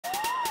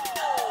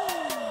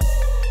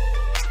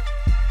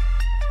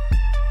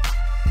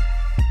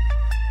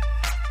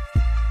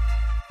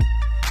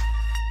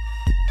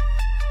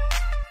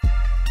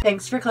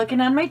Thanks for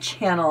clicking on my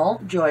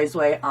channel, Joy's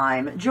Way.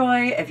 I'm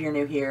Joy. If you're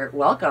new here,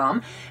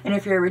 welcome. And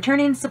if you're a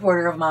returning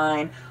supporter of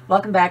mine,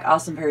 welcome back,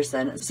 awesome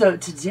person. So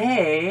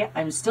today,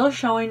 I'm still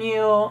showing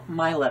you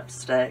my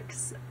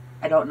lipsticks.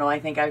 I don't know, I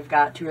think I've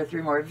got 2 or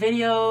 3 more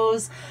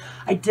videos.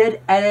 I did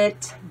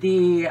edit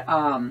the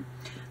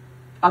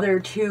other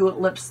 2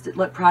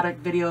 lip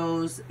product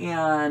videos,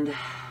 and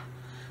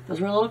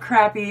those were a little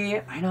crappy.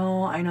 I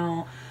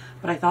know,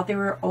 but I thought they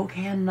were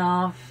okay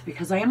enough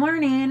because I am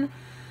learning.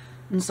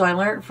 And so I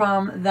learned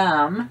from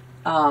them.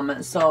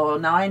 So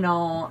now I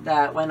know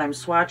that when I'm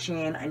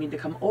swatching, I need to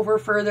come over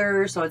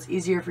further so it's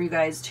easier for you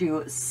guys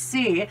to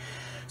see.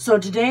 So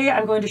today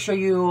I'm going to show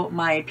you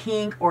my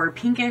pink or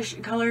pinkish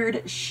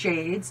colored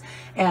shades,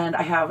 and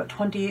I have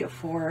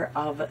 24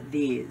 of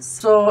these.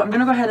 So I'm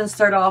going to go ahead and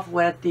start off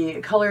with the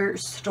color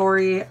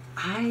story.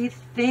 I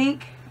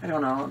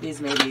don't know,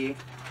 these may be,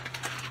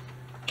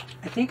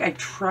 I think I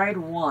tried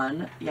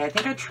one. Yeah, I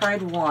think I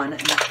tried one,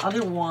 and the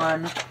other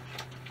one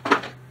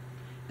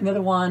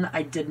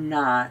I did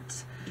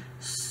not.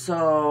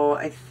 So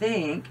I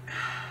think,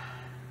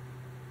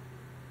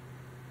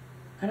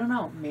 I don't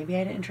know, maybe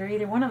I didn't try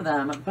either one of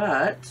them,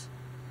 but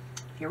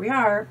here we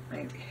are.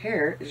 My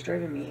hair is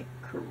driving me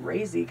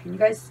crazy. Can you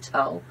guys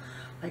tell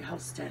like how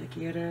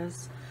staticky it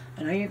is?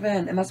 And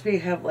it must be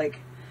have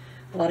like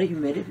a lot of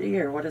humidity,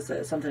 or what is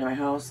it? Something in my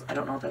house. I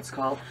don't know what that's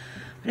called.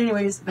 But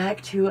anyways,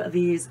 back to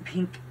these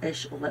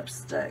pinkish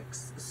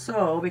lipsticks.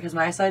 So because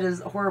my eyesight is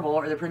horrible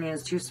or the printing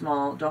is too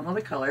small, don't know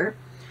the color,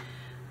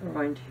 we're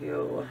going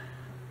to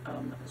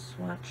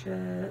swatch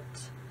it,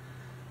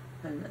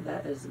 and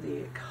that is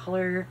the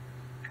color.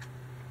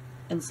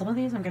 And some of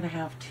these I'm going to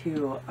have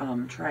to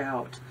try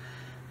out.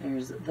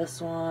 There's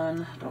this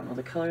one, don't know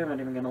the color, I'm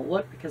not even going to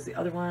look because the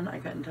other one I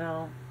couldn't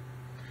tell.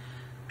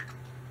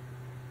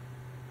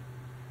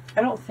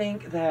 I don't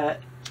think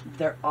that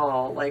they're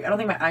all, like, I don't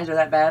think my eyes are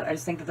that bad. I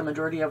just think that the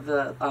majority of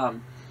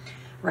the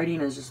writing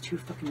is just too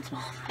fucking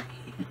small for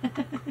me.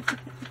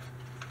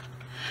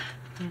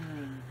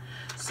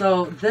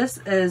 So this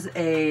is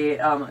a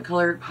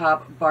Color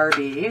Pop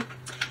Barbie,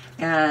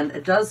 and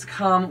it does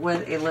come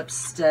with a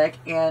lipstick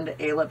and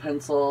a lip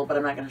pencil, but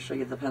I'm not going to show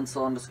you the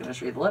pencil, I'm just going to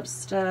show you the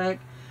lipstick.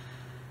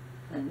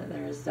 And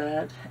there's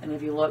that. And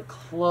if you look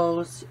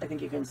close, I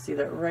think you can see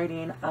that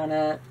writing on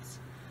it.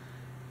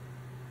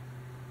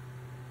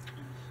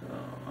 So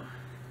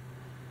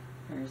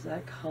there's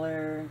that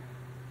color.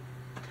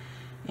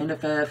 And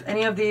if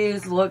any of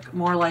these look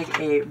more like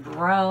a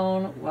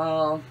brown,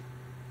 well,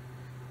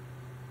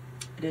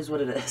 it is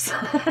what it is.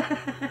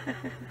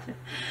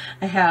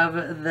 I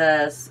have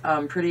this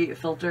Pretty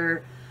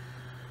Filter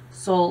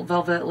Soul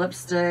Velvet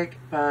Lipstick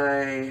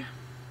by,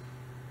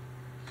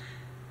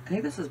 I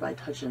think this is by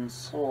Touch and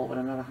Soul, but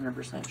I'm not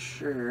 100%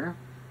 sure.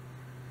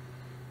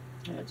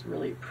 And it's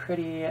really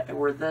pretty. I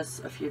wore this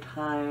a few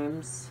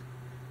times.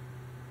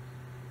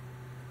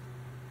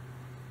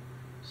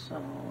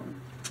 So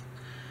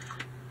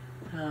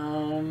I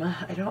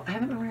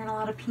haven't been wearing a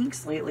lot of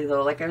pinks lately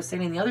though. Like I was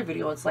saying in the other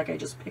video, it's like I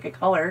just pick a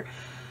color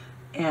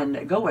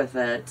and go with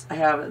it. I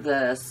have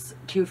this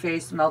Too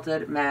Faced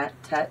Melted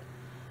Metallic,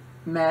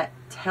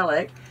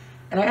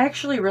 and I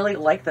actually really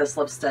like this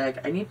lipstick.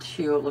 I need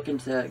to look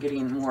into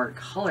getting more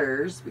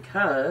colors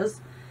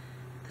because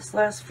this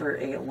lasts for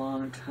a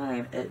long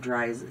time. It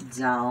dries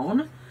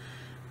down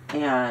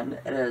and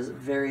it is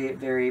very,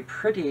 very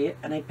pretty,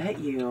 and I bet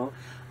you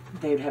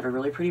they'd have a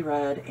really pretty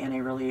red and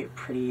a really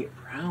pretty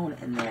brown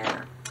in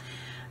there.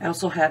 I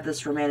also have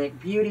this Romantic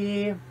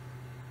Beauty,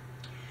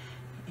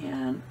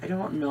 and I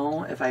don't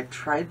know if I've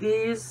tried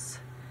these.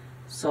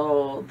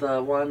 So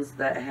the ones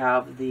that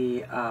have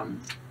the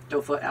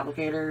doe foot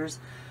applicators,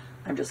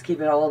 I'm just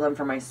keeping all of them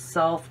for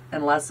myself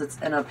unless it's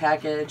in a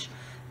package,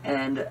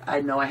 and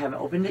I know I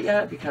haven't opened it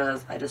yet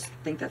because I just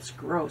think that's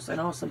gross. I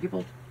know some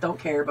people don't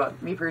care,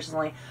 but me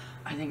personally,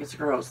 I think it's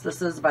gross.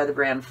 This is by the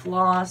brand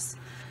Floss.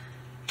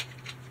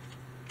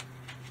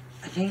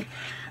 I think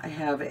I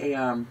have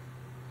a,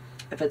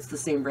 if it's the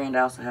same brand,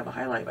 I also have a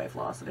highlight by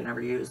Floss that I never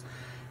use.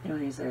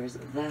 Anyways, there's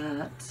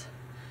that.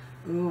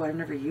 Ooh, I've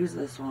never used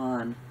this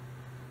one.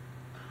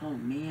 Oh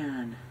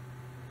man.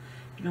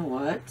 You know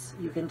what?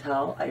 You can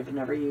tell I've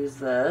never used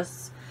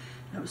this.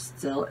 It was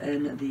still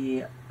in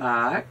the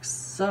box.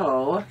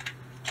 So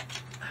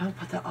I'll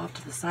put that off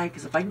to the side,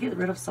 because if I can get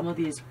rid of some of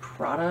these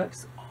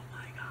products, oh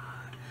my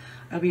god,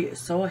 I'll be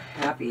so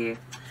happy.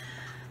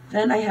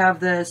 Then I have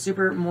the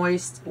Super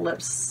Moist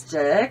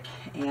Lipstick,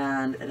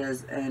 and it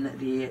is in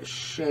the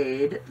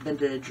shade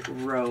Vintage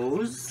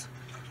Rose.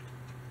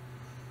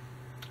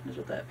 Here's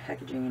what that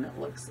packaging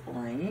looks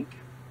like.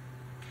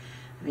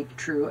 I think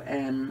True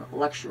and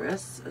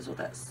Luxurious is what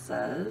that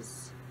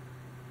says.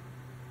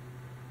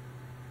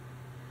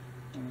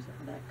 There's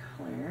that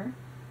color.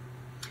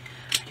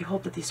 I do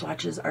hope that these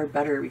swatches are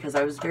better, because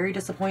I was very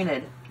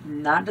disappointed.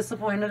 Not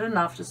disappointed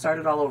enough to start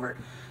it all over,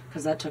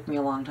 because that took me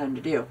a long time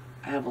to do.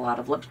 I have a lot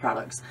of lip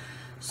products.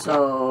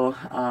 So,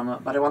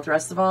 but I want the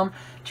rest of them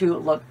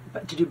to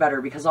do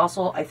better, because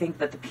also I think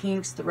that the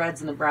pinks, the reds,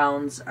 and the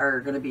browns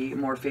are going to be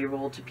more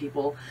favorable to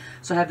people.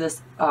 So I have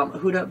this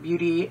Huda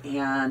Beauty,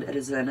 and it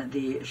is in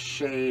the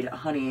shade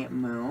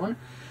Honeymoon.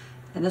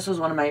 And this was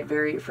one of my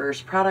very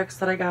first products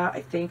that I got.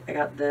 I think I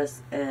got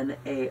this in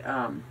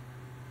a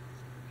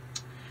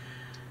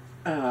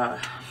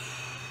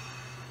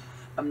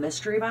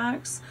mystery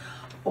box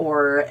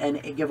or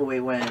in a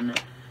giveaway win.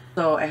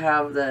 So I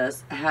have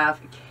this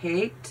Half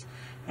Caked,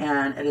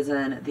 and it is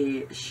in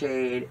the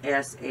shade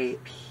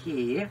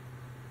SAP.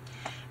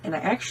 And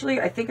I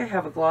think I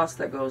have a gloss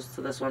that goes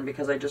to this one,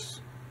 because I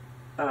just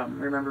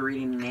remember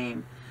reading the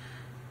name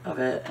of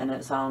it, and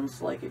it sounds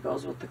like it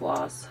goes with the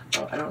gloss,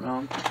 but I don't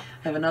know.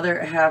 I have another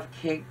Half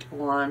Caked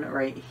one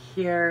right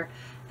here,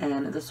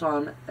 and this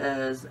one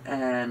is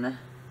in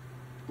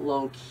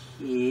Low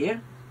Key.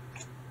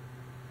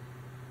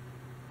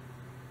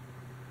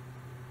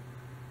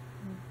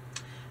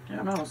 I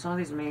don't know, some of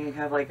these may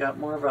have like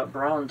more of a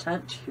brown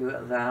tint to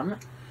them.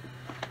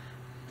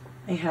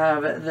 I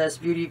have this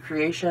Beauty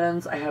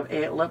Creations. I have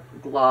a lip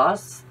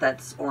gloss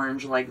that's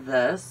orange like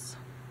this,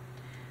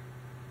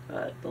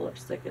 but the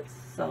lipstick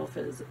itself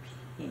is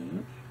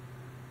pink.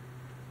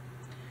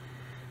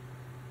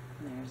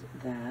 There's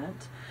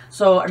that.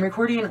 So I'm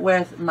recording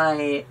with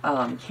my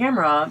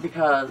camera,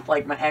 because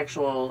like my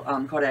actual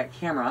Kodak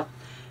camera.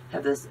 I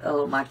have this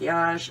little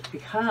maquillage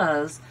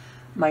because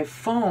my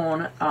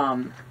phone,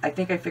 I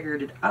think I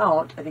figured it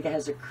out. I think it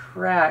has a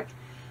crack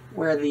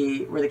where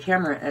the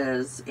camera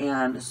is,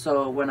 and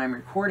so when I'm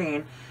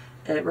recording,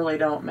 it really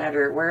don't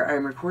matter where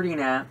I'm recording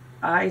at.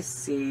 I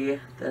see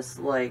this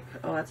like,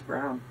 oh, that's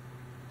brown.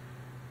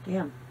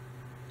 Damn.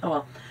 Oh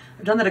well.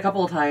 I've done that a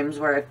couple of times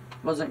where I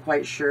wasn't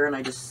quite sure and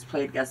I just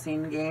played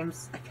guessing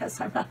games. I guess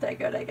I'm not that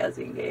good at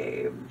guessing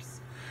games.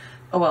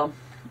 Oh well.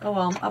 Oh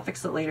well. I'll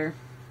fix it later.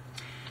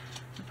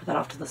 I'll put that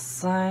off to the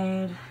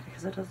side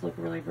because it does look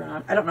really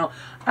brown. I don't know.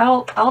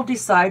 I'll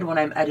decide when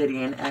I'm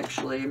editing,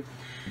 actually.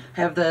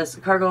 I have this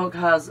Cargo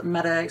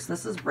Cosmetics.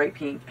 This is bright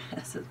pink.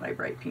 This is my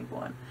bright pink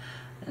one.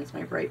 It's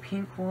my bright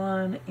pink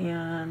one,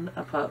 and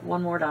I'll put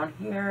one more down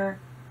here.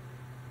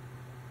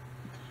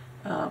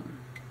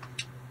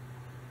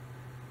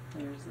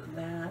 There's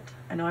that.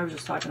 I know I was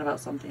just talking about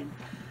something.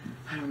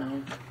 I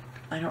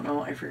don't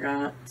know. I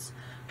forgot.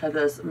 I have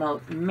this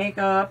Milk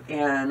Makeup,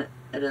 and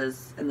it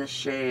is in the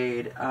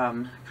shade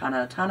kind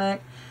of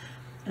tonic.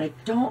 And I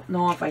don't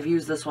know if I've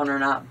used this one or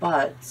not,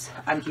 but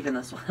I'm keeping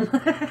this one.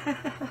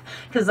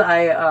 Because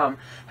I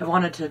have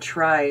wanted to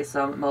try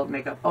some Milk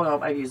Makeup. Oh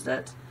no, I've used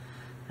it.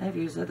 I've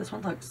used it. This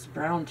one looks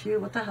brown too.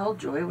 What the hell,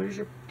 Joy? What is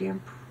your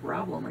damn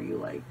problem? Are you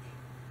like...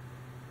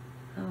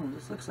 Oh,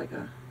 this looks like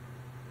a...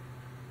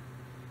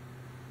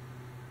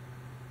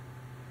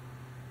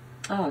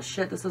 Oh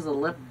shit, this is a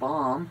lip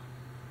balm.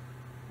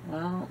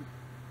 Well,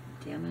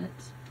 damn it.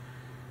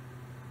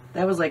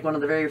 That was like one of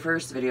the very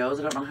first videos.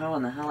 I don't know how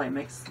in the hell I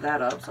mixed that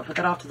up, so I'll put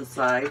that off to the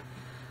side.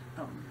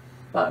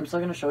 But I'm still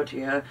going to show it to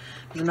you,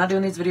 because I'm not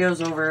doing these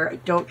videos over. I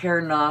don't care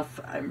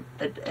enough.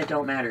 It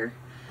don't matter.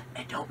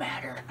 It don't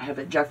matter. I have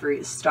a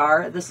Jeffree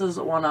Star. This is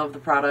one of the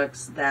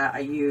products that I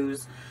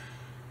use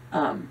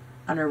on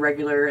a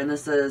regular, and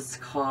this is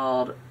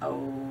called,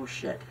 oh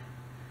shit,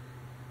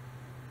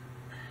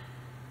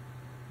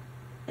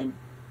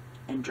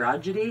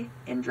 Androgyny,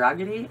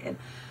 and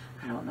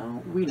I don't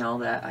know. We know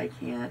that I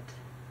can't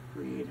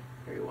read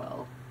very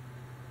well.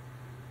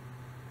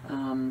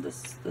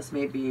 This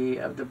may be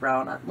of the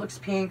brown. It looks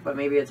pink, but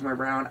maybe it's more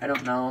brown. I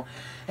don't know.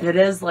 And it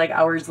is like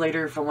hours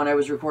later from when I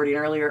was recording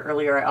earlier.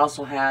 Earlier I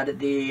also had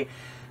the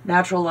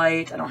natural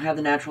light. I don't have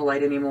the natural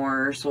light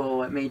anymore,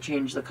 so it may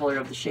change the color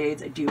of the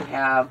shades. I do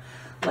have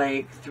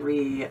like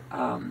 3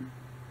 of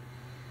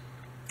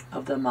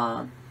them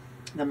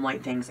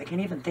light things. I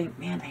can't even think.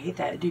 Man, I hate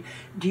that.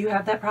 Do you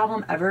have that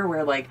problem ever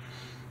where like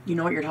you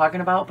know what you're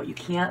talking about, but you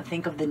can't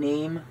think of the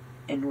name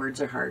and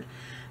words are hard?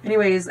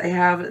 Anyways, I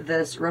have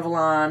this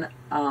Revlon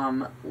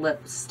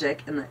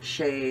lipstick in the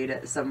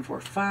shade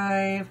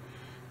 745.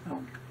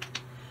 Oh.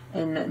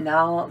 And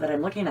now that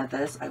I'm looking at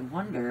this, I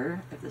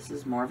wonder if this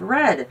is more of a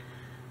red.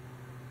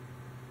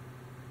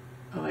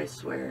 Oh, I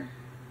swear.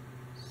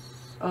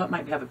 Oh, it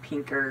might have a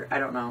pinker. I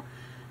don't know.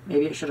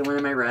 Maybe it should have went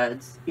in my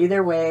reds.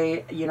 Either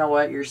way, you know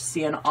what? You're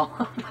seeing all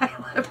of my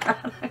lip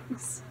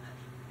products.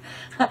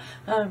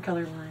 I'm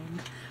colorblind.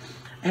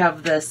 I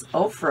have this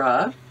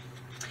Ofra.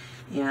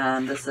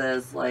 And this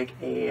is like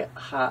a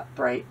hot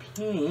bright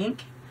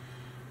pink.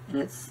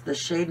 And the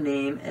shade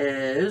name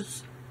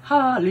is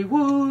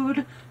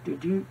Hollywood.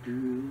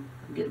 I'm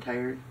getting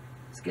tired.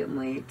 It's getting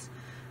late.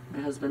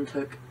 My husband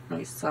took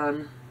my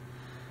son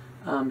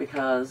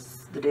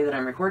because the day that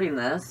I'm recording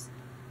this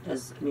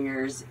is New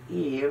Year's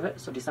Eve,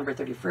 so December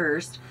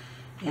 31st.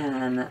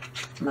 And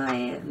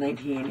my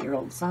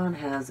 19-year-old son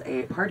has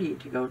a party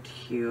to go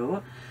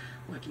to.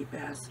 Lucky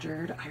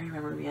bastard. I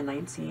remember being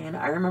 19.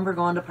 I remember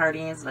going to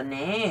parties, but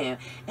no.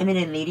 I'm in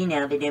a lady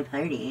now, they didn't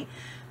party.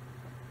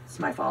 It's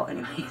my fault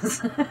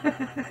anyways.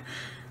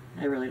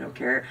 I really don't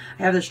care.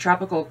 I have this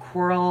Tropical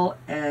Coral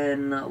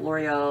and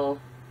L'Oreal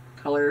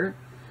Color.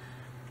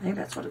 I think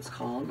that's what it's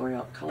called,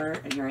 L'Oreal Color.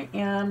 And here I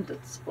am.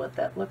 That's what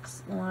that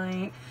looks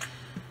like.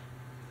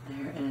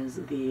 There is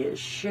the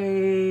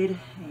shade.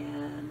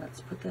 And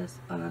let's put this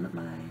on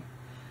my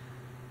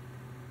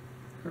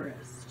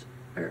wrist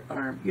or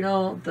arm. You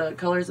know, the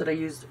colors that I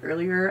used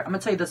earlier, I'm going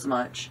to tell you this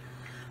much.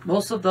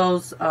 Most of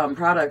those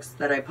products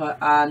that I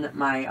put on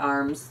my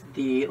arms,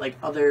 the like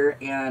other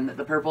and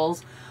the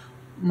purples,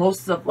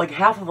 most of, like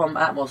half of them,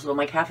 not most of them,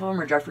 like half of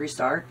them are Jeffree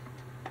Star.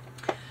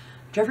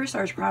 Jeffree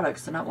Star's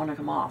products did not want to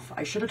come off.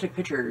 I should have took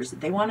pictures.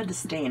 They wanted to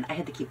stain. I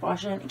had to keep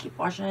washing and keep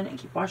washing and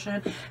keep washing.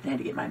 And I had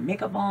to get my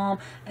makeup balm,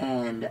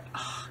 and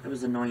it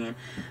was annoying.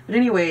 But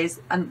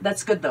anyways,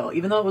 that's good though.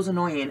 Even though it was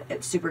annoying,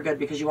 it's super good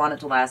because you want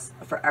it to last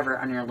forever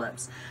on your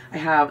lips. I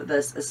have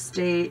this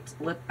Estate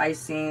Lip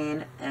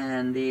Icing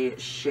and the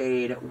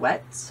shade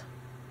Wet.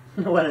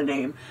 What a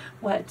name.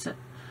 Wet.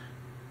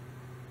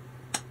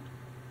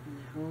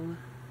 Who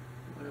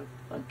would have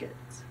thunk it?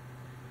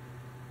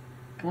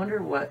 I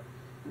wonder why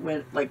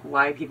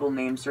people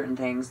name certain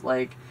things.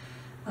 Like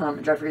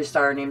Jeffree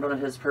Star named one of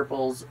his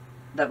purples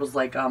that was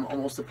like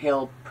almost a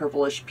pale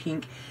purplish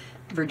pink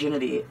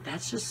Virginity.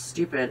 That's just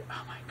stupid.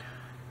 Oh my god.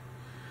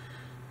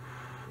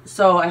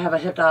 So I have a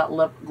Hip Dot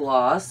lip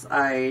gloss.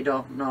 I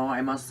don't know,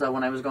 I must have,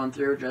 when I was going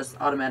through, just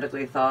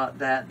automatically thought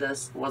that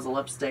this was a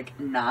lipstick.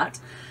 Not.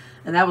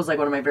 And that was like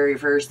one of my very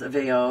first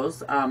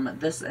videos.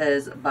 This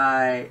is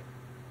by,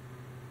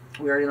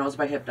 we already know it's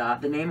by Hip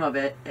Dot. The name of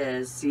it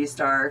is Sea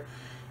Star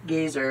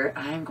Gazer.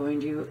 I'm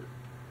going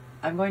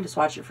to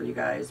swatch it for you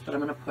guys, but I'm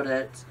going to put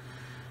it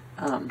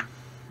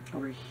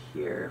over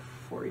here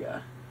for you.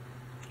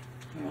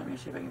 Here, let me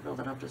see if I can build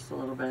it up just a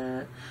little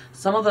bit.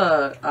 Some of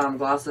the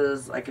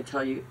glosses, I could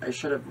tell you, I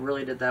should have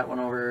really did that one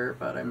over,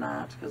 but I'm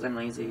not because I'm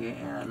lazy,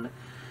 and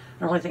I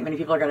don't really think many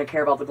people are going to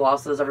care about the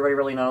glosses. Everybody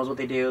really knows what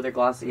they do. They're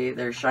glossy,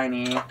 they're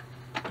shiny.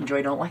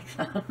 Joy don't like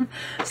them.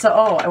 So,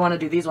 I want to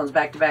do these ones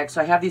back to back. So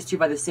I have these two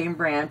by the same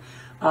brand,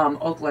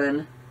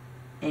 Oakland.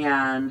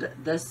 And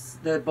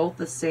they're both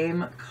the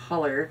same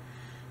color.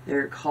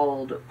 They're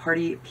called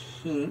Party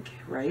Pink,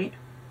 right?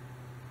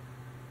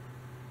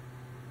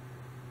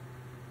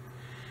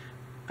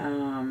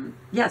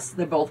 Yes,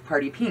 they're both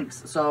Party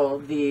Pinks. So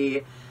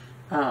the,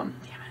 damn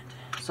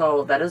it.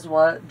 So that is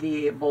what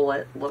the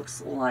bullet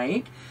looks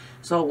like.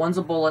 So one's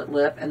a bullet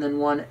lip, and then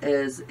one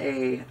is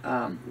a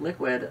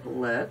liquid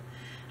lip.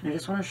 And I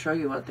just want to show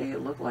you what they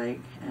look like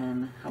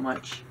and how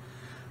much.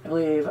 I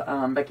believe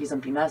Becky's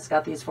Empty Nest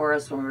got these for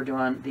us when we were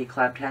doing the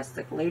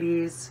Claptastic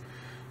Ladies,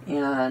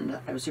 and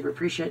I was super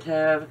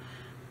appreciative.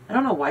 I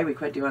don't know why we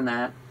quit doing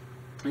that.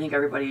 I think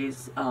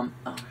everybody's, oh,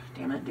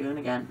 damn it, doing it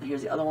again.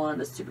 Here's the other one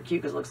that's super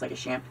cute because it looks like a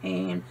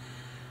champagne.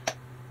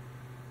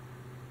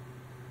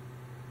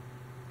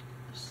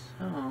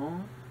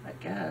 So, I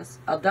guess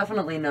I'll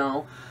definitely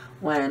know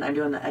when I'm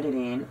doing the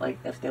editing, like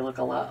if they look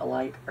a lot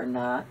alike or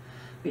not,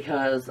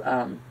 because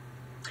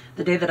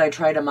the day that I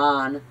tried them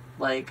on,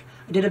 like,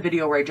 I did a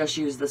video where I just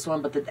used this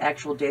one, but the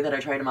actual day that I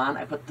tried them on,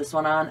 I put this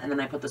one on, and then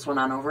I put this one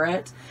on over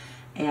it,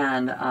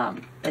 and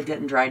it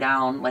didn't dry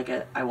down like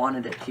I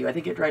wanted it to. I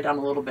think it dried down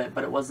a little bit,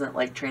 but it wasn't,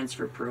 like,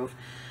 transfer proof.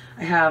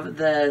 I have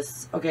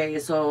this, okay,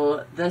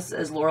 so this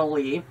is Laurel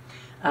Lee.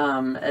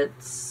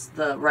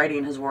 The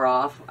writing has wore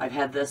off. I've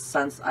had this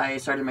since I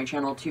started my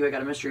channel, too. I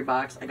got a mystery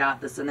box. I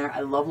got this in there.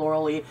 I love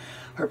Laurel Lee.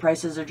 Her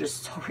prices are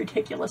just so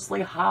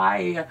ridiculously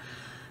high.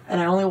 And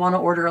I only want to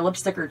order a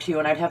lipstick or two,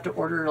 and I'd have to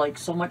order like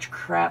so much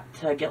crap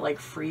to get like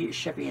free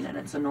shipping, and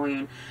it's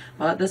annoying.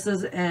 But this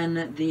is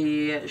in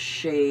the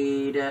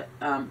shade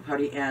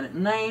Pouty and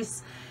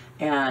Nice,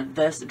 and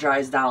this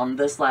dries down.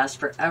 This lasts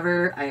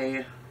forever.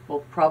 I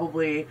will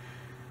probably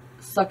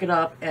suck it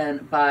up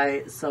and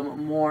buy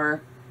some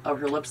more of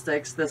her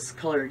lipsticks, this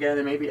color again,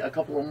 and maybe a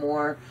couple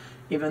more,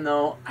 even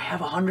though I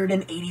have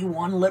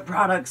 181 lip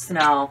products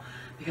now.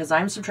 Because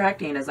I'm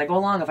subtracting as I go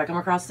along. If I come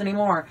across any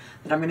more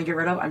that I'm going to get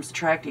rid of, I'm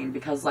subtracting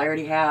because I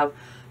already have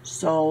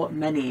so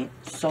many.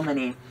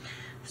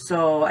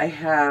 So I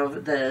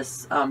have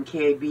this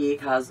KAB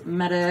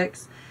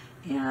Cosmetics,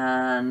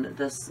 and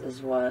this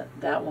is what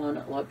that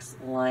one looks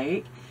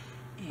like.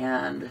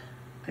 And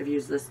I've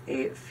used this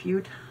a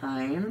few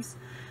times.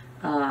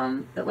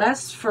 It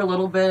lasts for a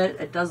little bit.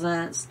 It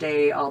doesn't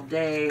stay all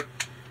day.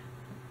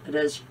 It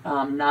is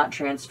not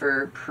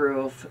transfer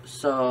proof,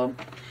 so...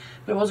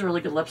 But it was a really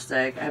good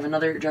lipstick. I have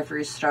another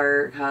Jeffree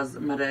Star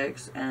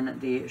Cosmetics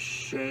and the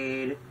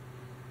shade,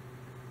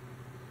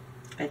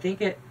 I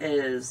think it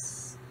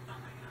is, oh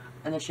my god,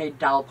 and the shade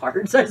Doll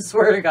Parts. I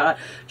swear to god,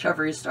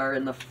 Jeffree Star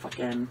and the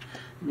fucking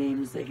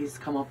names that he's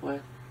come up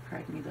with.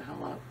 Crack me the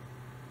hell up.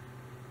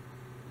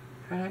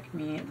 Crack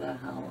me the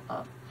hell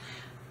up.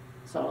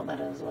 So that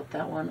is what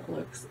that one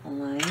looks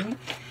like.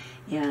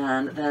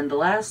 And then the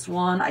last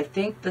one, I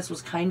think this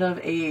was kind of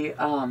a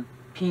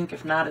pink.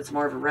 If not, it's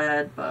more of a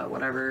red, but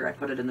whatever, I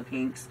put it in the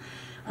pinks.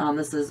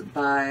 This is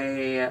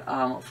by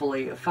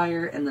Fully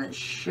Fire in the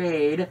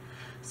shade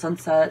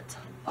Sunset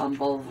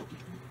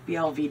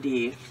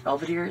BLVD.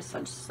 Belvedere?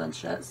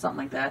 Sunset, something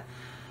like that.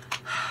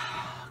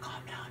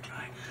 Calm down,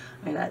 Joy.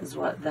 I mean, that is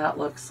what that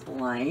looks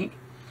like.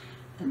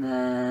 And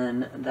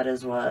then that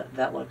is what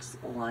that looks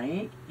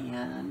like.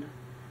 And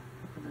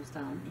put this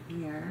down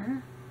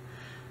here.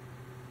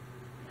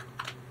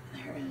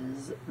 There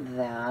is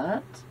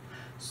that.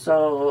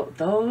 So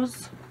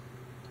those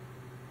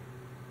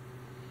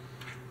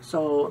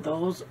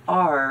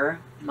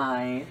are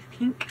my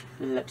pink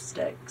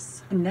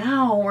lipsticks.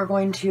 Now we're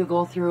going to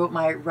go through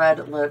my red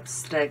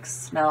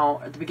lipsticks.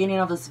 Now at the beginning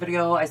of this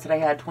video I said I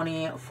had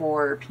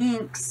 24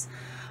 pinks,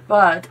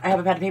 but I have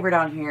a pad of paper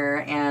down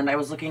here and I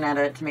was looking at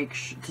it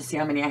to see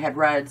how many I had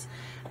reds,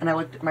 and I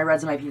looked at my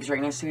reds and my pinks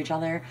right next to each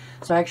other.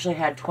 So I actually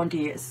had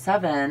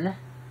 27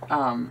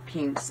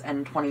 pinks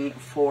and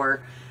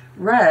 24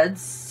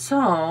 reds.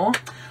 So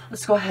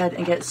let's go ahead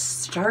and get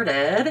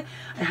started.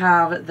 I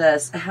have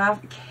this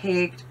half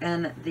caked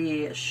in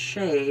the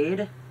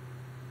shade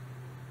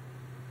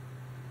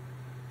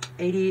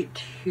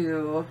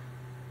 82.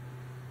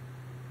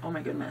 Oh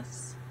my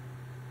goodness.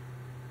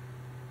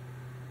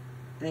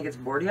 I think it's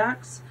Bordeaux.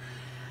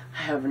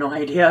 I have no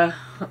idea.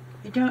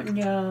 I don't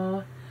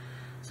know.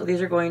 So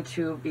these are going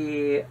to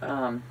be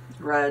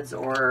reds,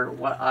 or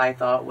what I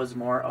thought was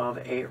more of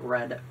a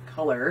red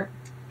color.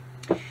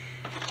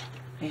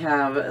 I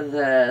have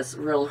this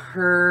Real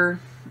Her,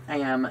 I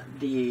Am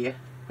the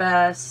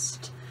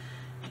Best,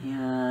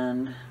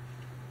 and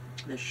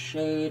the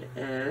shade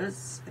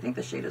is, I think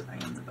the shade is I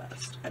Am the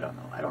Best. I don't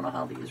know. I don't know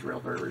how these Real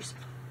Hers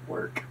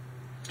work.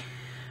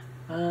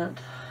 But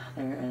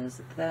there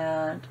is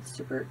that.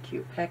 Super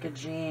cute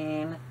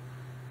packaging.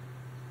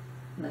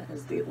 And that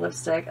is the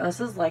lipstick. And this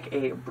is like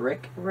a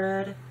brick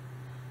red,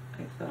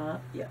 I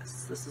thought.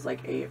 Yes, this is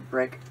like a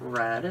brick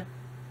red.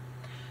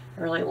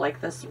 I really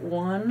like this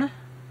one,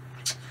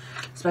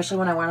 especially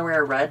when I want to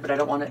wear a red, but I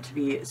don't want it to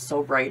be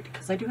so bright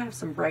because I do have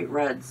some bright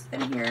reds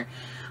in here.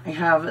 I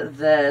have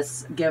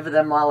this Give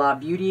Them Lala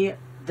Beauty.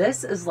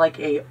 This is like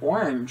a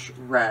orange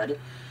red,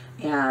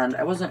 and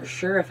I wasn't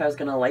sure if I was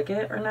going to like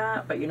it or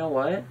not, but you know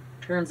what?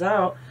 Turns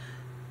out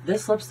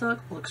this lipstick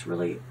looks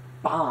really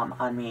bomb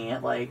on me.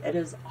 Like, it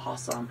is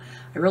awesome.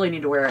 I really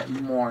need to wear it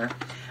more.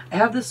 I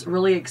have this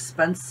really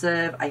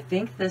expensive, I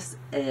think this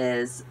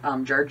is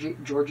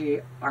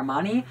Giorgio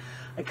Armani.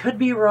 I could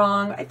be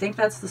wrong. I think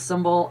that's the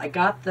symbol. I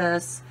got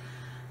this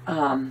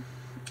in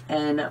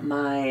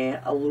my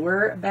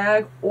Allure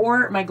bag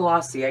or my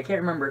Glossy. I can't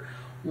remember.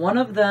 One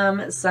of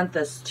them sent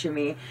this to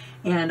me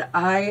and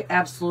I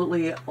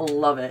absolutely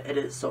love it. It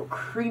is so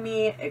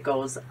creamy. It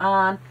goes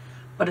on,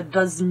 but it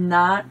does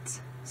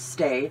not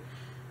stay.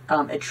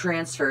 It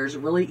transfers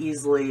really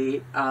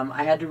easily.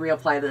 I had to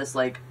reapply this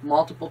like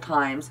multiple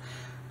times,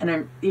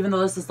 and even though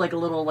this is like a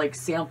little like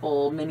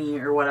sample mini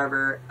or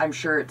whatever, I'm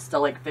sure it's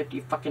still like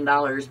 $50 fucking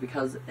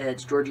because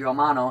it's Giorgio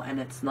Armani, and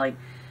it's like,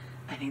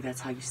 I think that's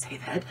how you say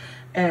that,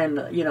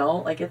 and you know,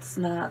 like, it's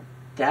not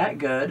that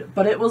good,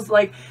 but it was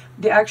like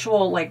the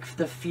actual, like,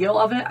 the feel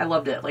of it, I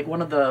loved it. Like,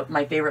 one of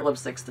my favorite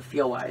lipsticks, the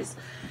feel wise,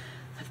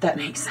 if that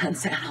makes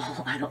sense at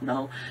all. I don't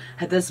know.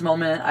 At this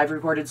moment, I've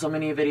recorded so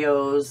many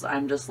videos,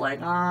 I'm just like,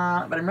 but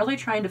I'm really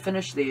trying to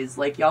finish these.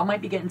 Like, y'all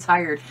might be getting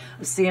tired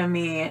of seeing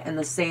me in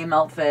the same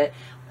outfit,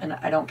 and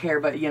I don't care,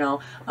 but, you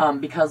know,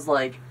 because,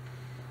 like,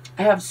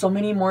 I have so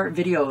many more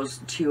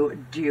videos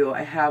to do.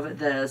 I have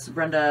this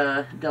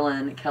Brenda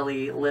Dillon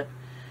Kelly lip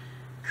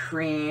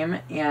cream,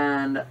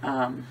 and,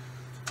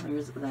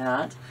 here's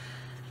that.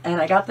 And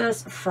I got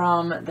this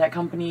from that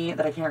company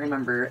that I can't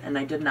remember, and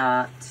I did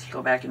not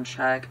go back and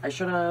check. I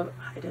should have.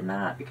 I did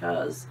not,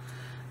 because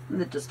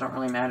it just don't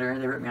really matter.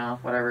 They ripped me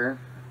off, whatever.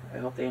 I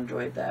hope they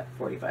enjoyed that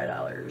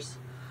 $45.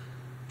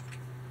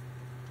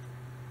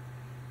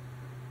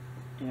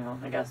 You know,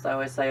 I guess I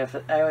always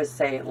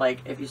say,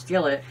 like, if you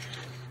steal it,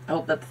 I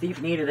hope that the thief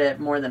needed it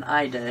more than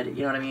I did.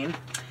 You know what I mean?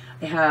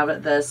 I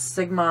have the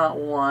Sigma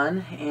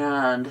one,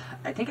 and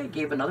I think I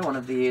gave another one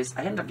of these.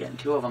 I ended up getting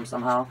two of them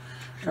somehow.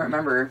 I don't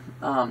remember.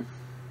 I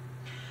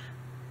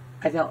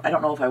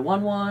don't know if I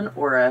won one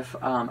or if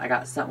I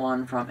got sent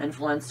one from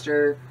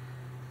Influencer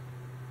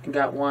and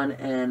got one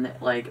in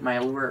like my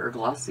Allure or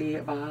Glossy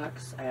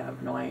box. I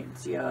have no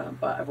idea,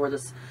 but I've worn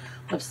this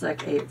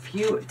lipstick a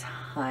few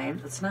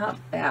times. It's not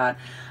bad.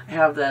 I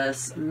have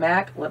this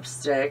MAC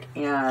lipstick,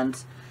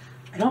 and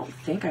I don't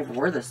think I've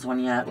wore this one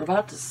yet. We're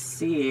about to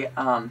see.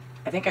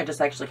 I think I just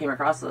actually came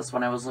across this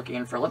when I was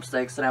looking for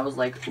lipsticks, and I was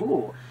like,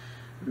 ooh,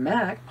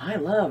 MAC. I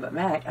love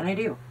MAC, and I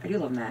do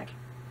love MAC.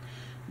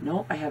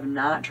 Nope, I have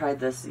not tried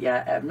this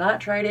yet. I have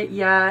not tried it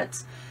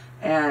yet,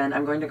 and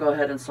I'm going to go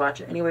ahead and swatch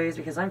it anyways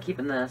because I'm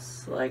keeping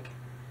this. Like,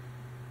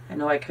 I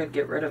know I could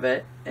get rid of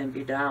it and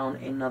be down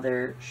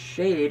another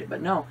shade,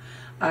 but no,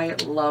 I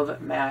love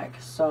MAC.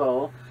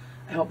 So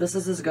I hope this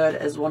is as good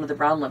as one of the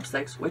brown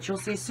lipsticks, which you'll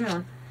see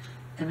soon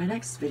in my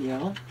next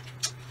video.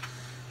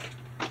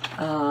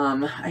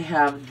 I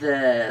have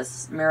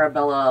this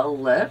Marabella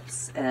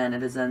Lips, and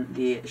it is in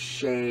the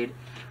shade,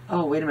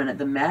 oh, wait a minute,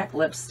 the MAC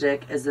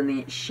lipstick is in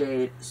the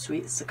shade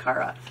Sweet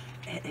Sakara.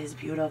 It is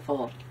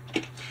beautiful.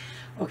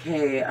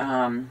 Okay,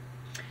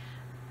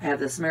 I have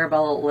this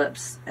Marabella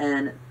lips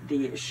in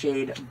the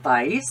shade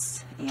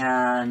Vice,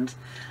 and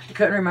I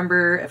couldn't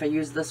remember if I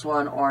used this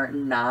one or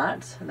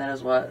not, and that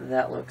is what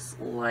that looks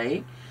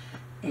like.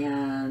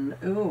 And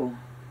ooh,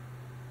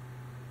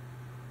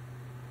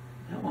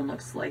 that one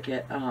looks like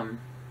it that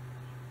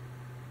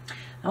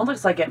one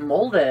looks like it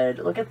molded.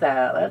 Look at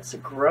that. That's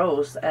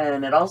gross.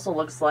 And it also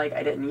looks like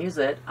I didn't use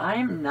it.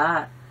 I'm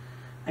not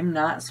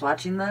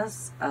swatching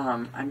this.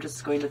 I'm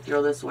just going to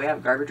throw this away. I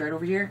have garbage right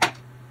over here.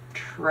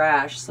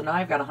 Trash. So now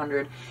I've got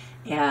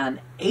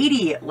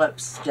 180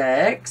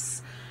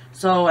 lipsticks.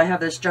 So I have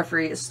this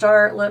Jeffree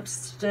Star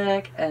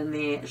lipstick and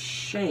the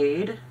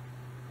shade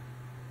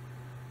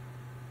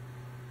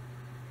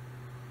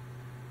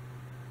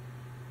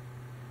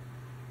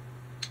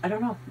I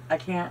don't know. I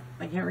can't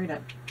read it.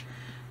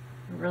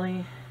 I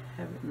really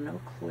have no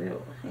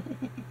clue.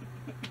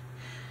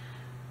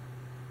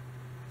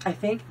 I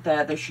think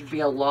that there should be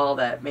a law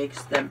that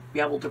makes them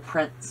be able to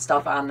print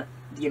stuff on,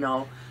 you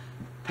know,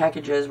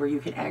 packages where you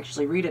can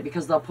actually read it,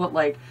 because they'll put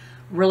like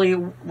really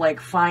like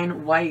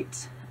fine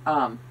white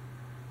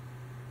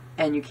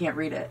and you can't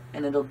read it,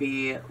 and it'll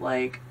be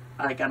like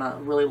on a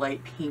really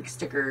light pink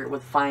sticker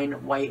with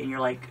fine white, and you're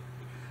like,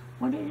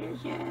 what is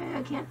it?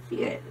 I can't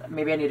see it.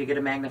 Maybe I need to get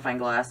a magnifying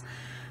glass.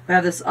 I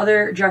have this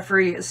other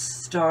Jeffree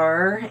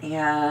Star,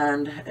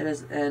 and it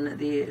is in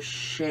the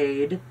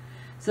shade.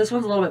 So this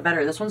one's a little bit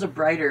better. This one's a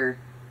brighter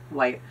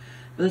white.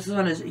 But this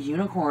one is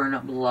Unicorn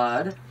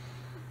Blood.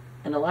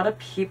 And a lot of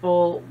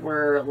people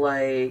were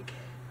like,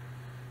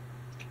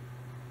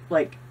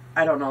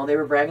 I don't know, they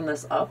were bragging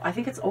this up. I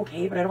think it's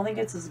okay, but I don't think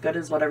it's as good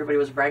as what everybody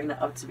was bragging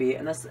it up to be.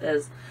 And this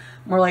is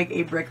more like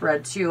a brick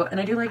red too. And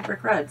I do like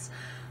brick reds.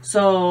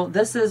 So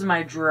this is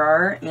my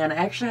drawer, and I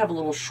actually have a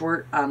little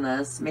short on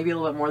this, maybe a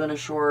little bit more than a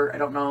short. I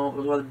don't know. It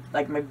was one of,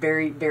 like, my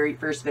very, very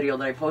first video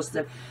that I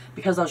posted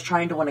because I was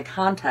trying to win a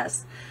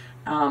contest.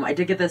 I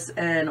did get this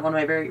in one of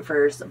my very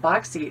first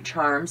Boxy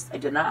Charms. I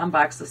did not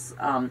unbox this.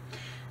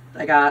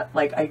 I got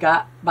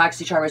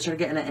Boxy Charm. I started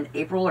getting it in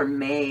April or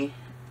May,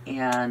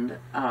 and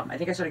I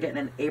think I started getting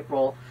it in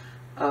April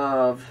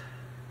of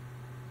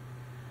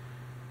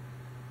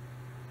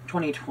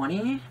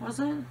 2020, was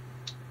it?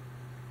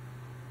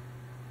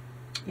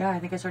 Yeah, I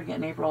think I started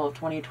getting in April of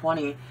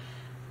 2020,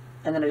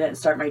 and then I didn't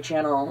start my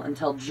channel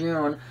until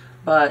June,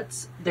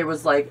 but there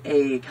was like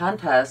a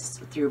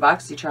contest through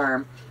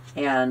BoxyCharm,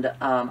 and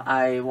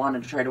I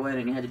wanted to try to win,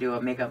 and you had to do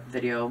a makeup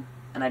video,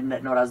 and I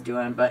didn't know what I was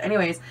doing. But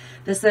anyways,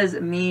 this is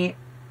Me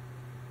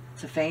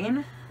to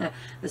Feign.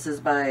 This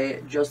is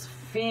by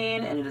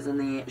Josephine, and it is in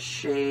the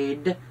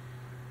shade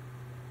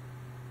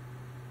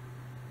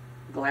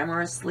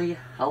Glamorously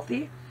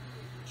Healthy.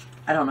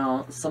 I don't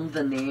know, some of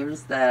the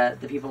names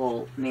that the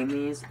people name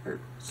these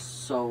are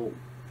so,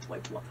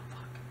 like, what the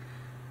fuck.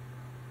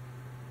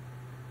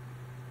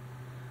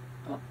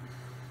 Oh,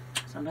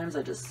 sometimes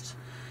I just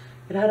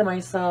get ahead of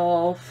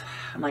myself.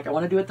 I'm like, I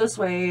want to do it this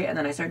way, and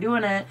then I start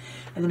doing it,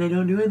 and then I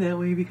don't do it that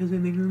way because I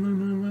make...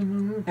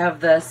 I have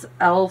this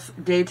e.l.f.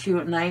 Day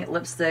to Night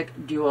Lipstick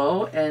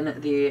Duo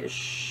in the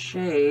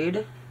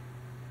shade...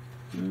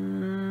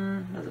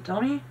 does it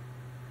tell me?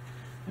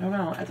 I don't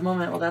know. At the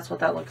moment, well, that's what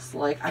that looks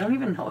like. I don't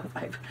even know if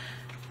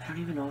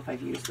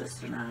I've used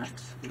this or not.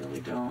 I really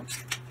don't.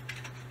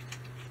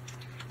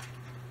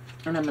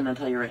 And I'm going to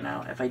tell you right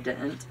now, if I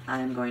didn't,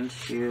 I'm going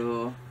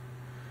to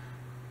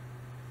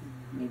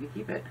maybe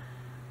keep it.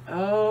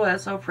 Oh,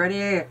 that's so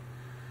pretty.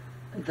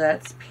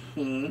 That's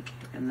pink,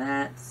 and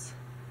that's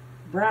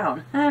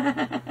brown.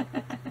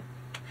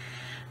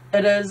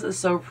 It is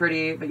so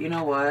pretty, but you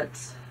know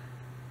what?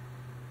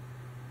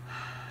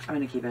 I'm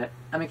going to keep it.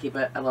 I'm going to keep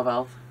it. I love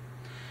e.l.f.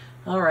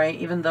 Alright,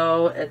 even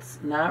though it's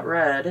not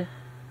red,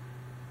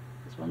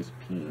 this one's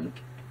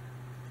pink.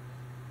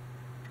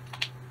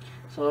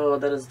 So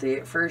that is the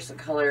first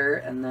color,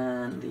 and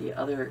then the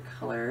other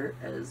color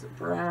is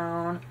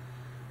brown.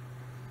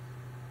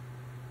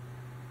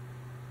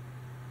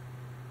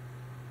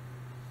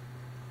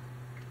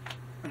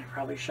 I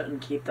probably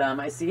shouldn't keep them.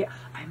 I see,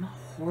 I'm a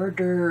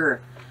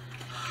hoarder.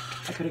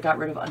 I could have got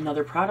rid of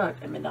another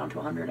product and been down to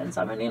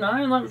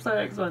 179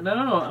 lipsticks, but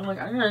no, I'm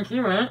like, I'm gonna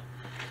keep it.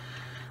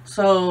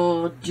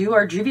 So, do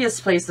our Juvia's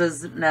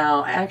Places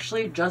now. I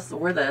actually just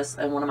wore this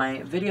in one of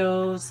my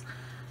videos.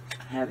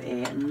 I have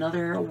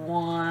another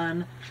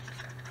one.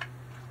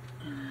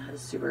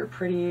 It's super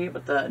pretty,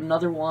 but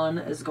another one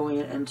is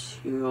going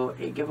into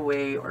a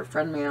giveaway or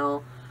friend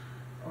mail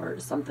or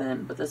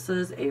something. But this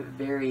is a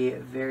very,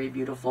 very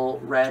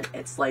beautiful red.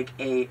 It's like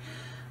a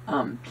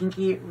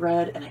pinky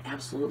red, and I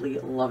absolutely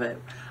love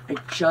it. I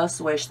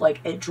just wish,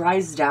 like, it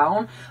dries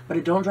down, but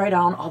it don't dry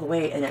down all the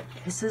way, and it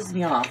pisses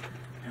me off.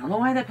 I don't know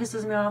why that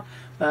pisses me off,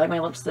 but I like my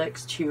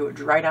lipsticks to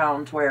dry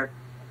down to where,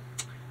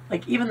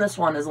 like, even this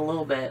one is a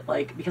little bit,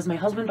 like, because my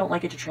husband don't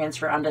like it to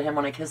transfer onto him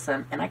when I kiss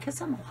him, and I kiss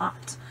him a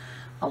lot.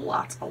 A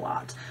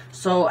lot.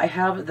 So I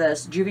have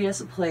this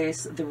Juvia's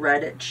Place, the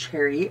Red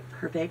Cherry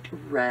Perfect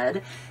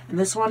Red, and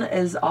this one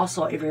is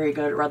also a very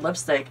good red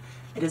lipstick.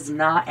 It is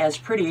not as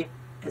pretty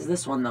as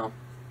this one, though.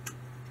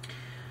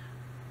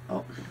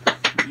 Oh,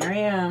 here I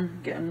am,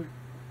 getting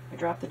I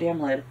dropped the damn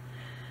lid.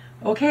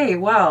 Okay,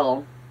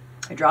 well,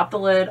 I dropped the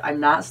lid. I'm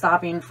not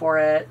stopping for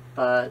it,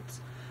 but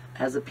it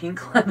has a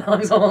pink lid that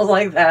looks almost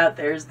like that.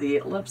 There's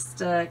the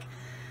lipstick.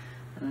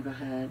 I'm going to go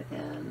ahead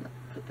and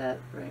put that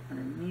right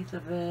underneath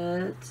of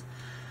it.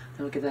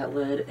 I'll look at that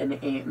lid in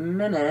a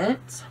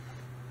minute.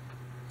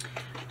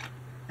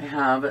 I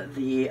have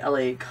the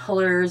LA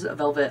Colors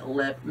Velvet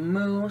Lip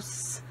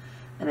Mousse.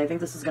 And I think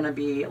this is going to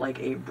be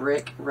like a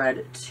brick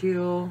red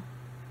too.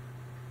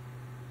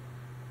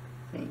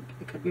 I think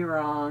it could be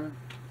wrong.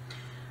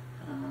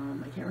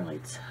 I can't really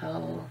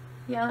tell.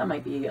 Yeah, that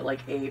might be like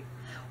a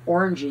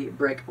orangey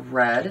brick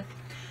red.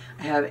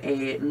 I have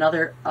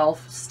another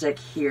e.l.f. stick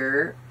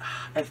here.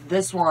 If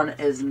this one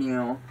is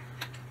new,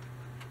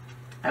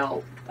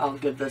 I'll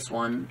give this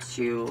one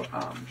to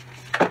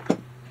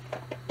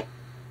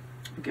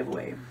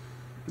giveaway.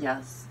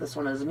 Yes, this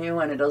one is new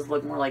and it does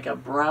look more like a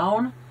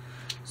brown.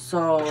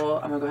 So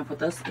I'm gonna go ahead and put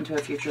this into a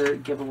future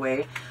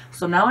giveaway.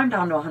 So now I'm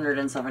down to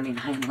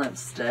 179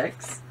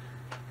 lipsticks.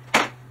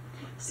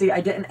 See,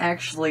 I didn't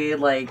actually,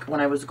 like, when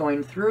I was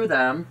going through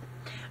them,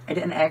 I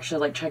didn't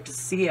actually, like, check to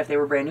see if they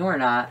were brand new or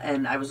not.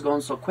 And I was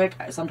going so quick,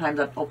 sometimes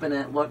I'd open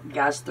it, look,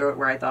 gas through it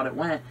where I thought it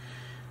went.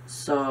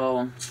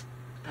 So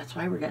that's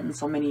why we're getting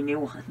so many new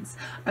ones.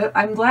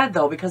 I'm glad,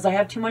 though, because I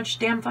have too much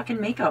damn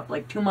fucking makeup,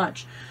 like, too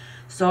much.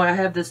 So I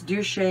have this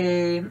Douche.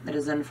 It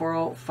is in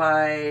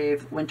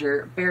 405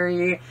 Winter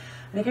Berry. I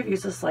think I've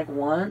used this, like,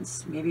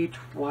 once, maybe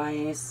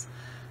twice.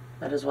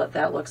 That is what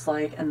that looks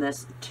like. And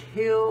this,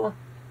 too,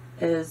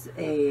 is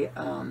a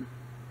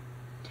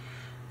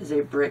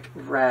brick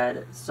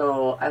red.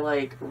 So I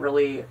like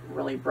really,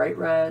 really bright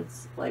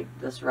reds, like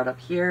this red up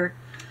here.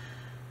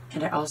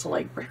 And I also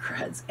like brick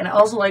reds. And I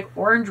also like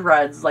orange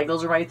reds. Like,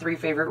 those are my 3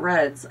 favorite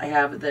reds. I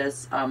have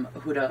this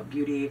Huda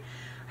Beauty.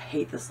 I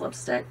hate this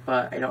lipstick,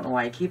 but I don't know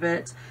why I keep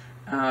it.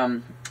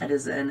 It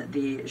is in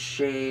the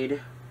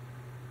shade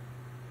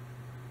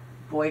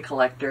Boy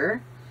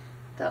Collector.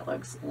 That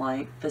looks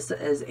like, this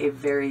is a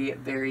very,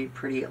 very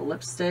pretty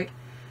lipstick.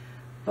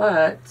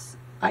 But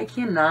I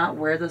cannot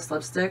wear this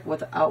lipstick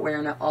without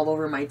wearing it all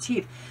over my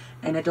teeth.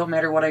 And it don't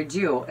matter what I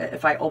do.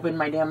 If I open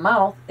my damn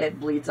mouth, it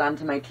bleeds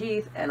onto my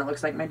teeth and it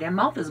looks like my damn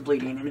mouth is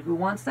bleeding. And who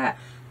wants that?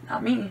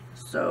 Not me.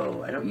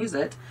 So I don't use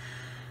it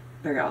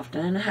very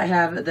often. I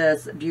have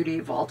this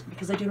Beauty Vault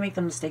because I do make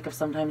the mistake of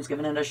sometimes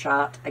giving it a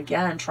shot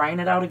again, trying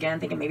it out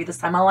again, thinking maybe this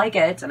time I'll like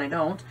it, and I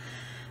don't.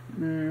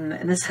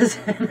 And this is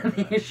in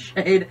the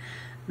shade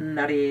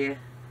Natty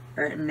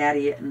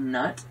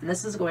Nut. And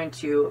this is going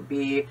to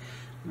be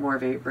more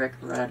of a brick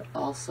red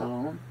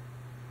also.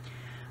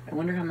 I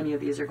wonder how many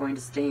of these are going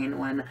to stain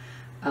when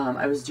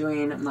I was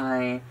doing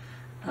my,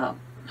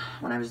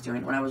 when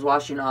I was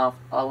washing off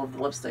all of the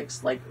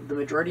lipsticks. Like, the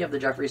majority of the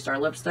Jeffree Star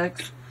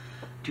lipsticks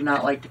do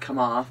not like to come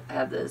off. I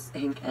have this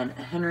Hank and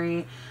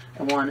Henry.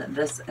 I won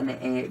this in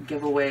a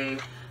giveaway.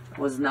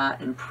 Was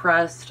not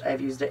impressed.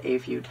 I've used it a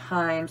few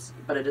times,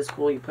 but it is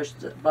cool. You push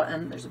the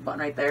button. There's a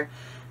button right there,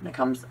 and it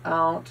comes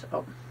out.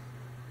 Oh.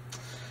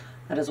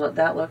 That is what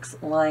that looks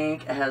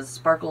like. It has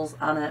sparkles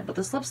on it, but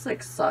this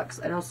lipstick sucks.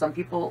 I know some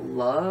people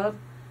love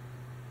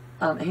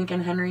Hank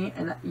and Henry,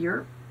 and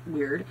you're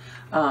weird.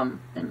 And,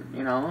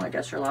 you know, I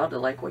guess you're allowed to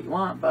like what you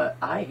want, but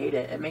I hate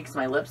it. It makes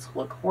my lips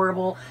look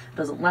horrible. It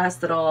doesn't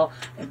last at all.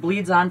 It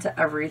bleeds onto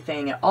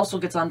everything. It also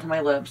gets onto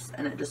my lips,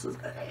 and it just is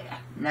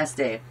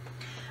nasty.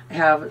 I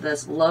have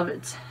this Love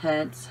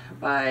Tint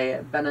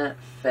by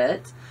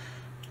Benefit,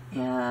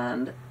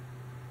 and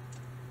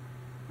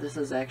this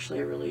is actually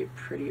a really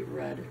pretty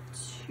red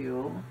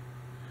too.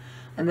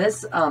 And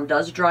this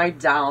does dry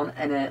down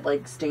and it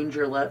like stains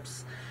your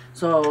lips.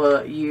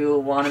 So you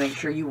want to make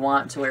sure you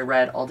want to wear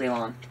red all day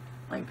long.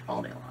 Like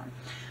all day long.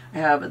 I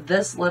have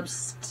this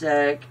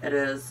lipstick. It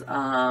is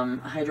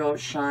Hydro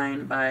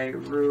Shine by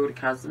Rude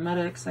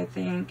Cosmetics, I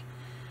think.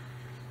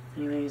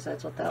 Anyways,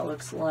 that's what that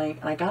looks like.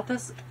 And I got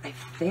this, I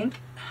think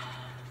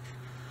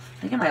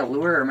in my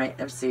Allure or my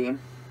Ipsy.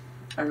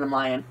 Or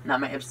not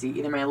my Ipsy,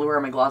 either my Allure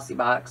or my Glossy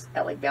box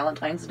at like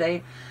Valentine's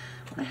Day.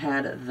 I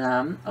had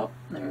them. Oh,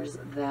 there's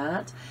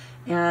that.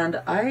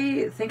 And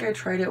I think I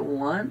tried it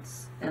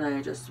once and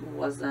I just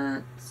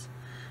wasn't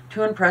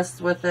too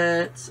impressed with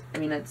it. I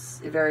mean,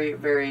 it's a very,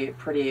 very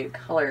pretty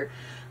color,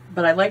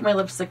 but I like my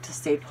lipstick to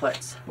stay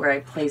put where I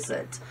place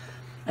it.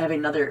 I have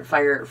another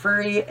Fire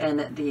Furry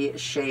in the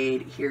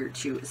shade Here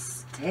to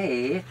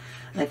Stay.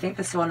 And I think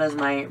this one is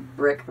my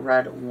brick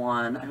red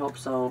one. I hope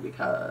so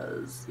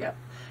because, yeah.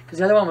 Because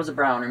the other one was a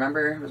brown,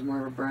 remember? It was more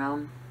of a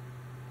brown.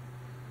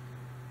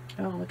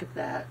 Oh, look at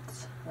that.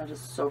 That is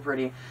so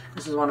pretty.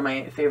 This is one of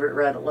my favorite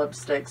red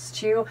lipsticks,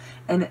 too.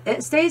 And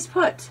it stays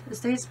put. It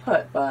stays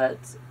put, but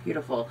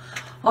beautiful.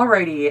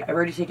 Alrighty, I've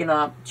already taken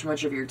up too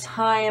much of your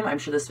time. I'm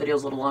sure this video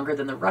is a little longer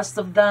than the rest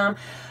of them.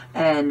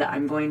 And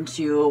I'm going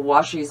to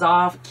wash these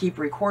off, keep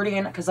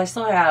recording, because I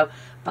still have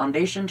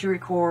foundation to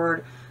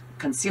record,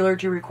 concealer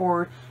to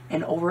record,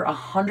 and over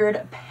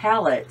 100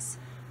 palettes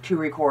to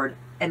record.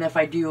 And if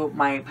I do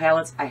my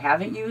palettes I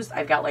haven't used,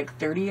 I've got like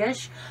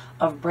 30-ish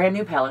of brand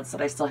new palettes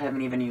that I still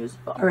haven't even used.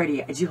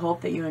 Alrighty, I do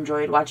hope that you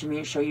enjoyed watching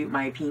me show you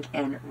my pink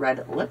and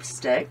red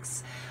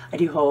lipsticks. I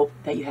do hope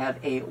that you have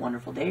a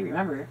wonderful day.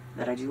 Remember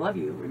that I do love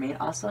you. Remain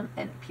awesome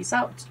and peace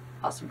out.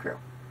 Awesome crew.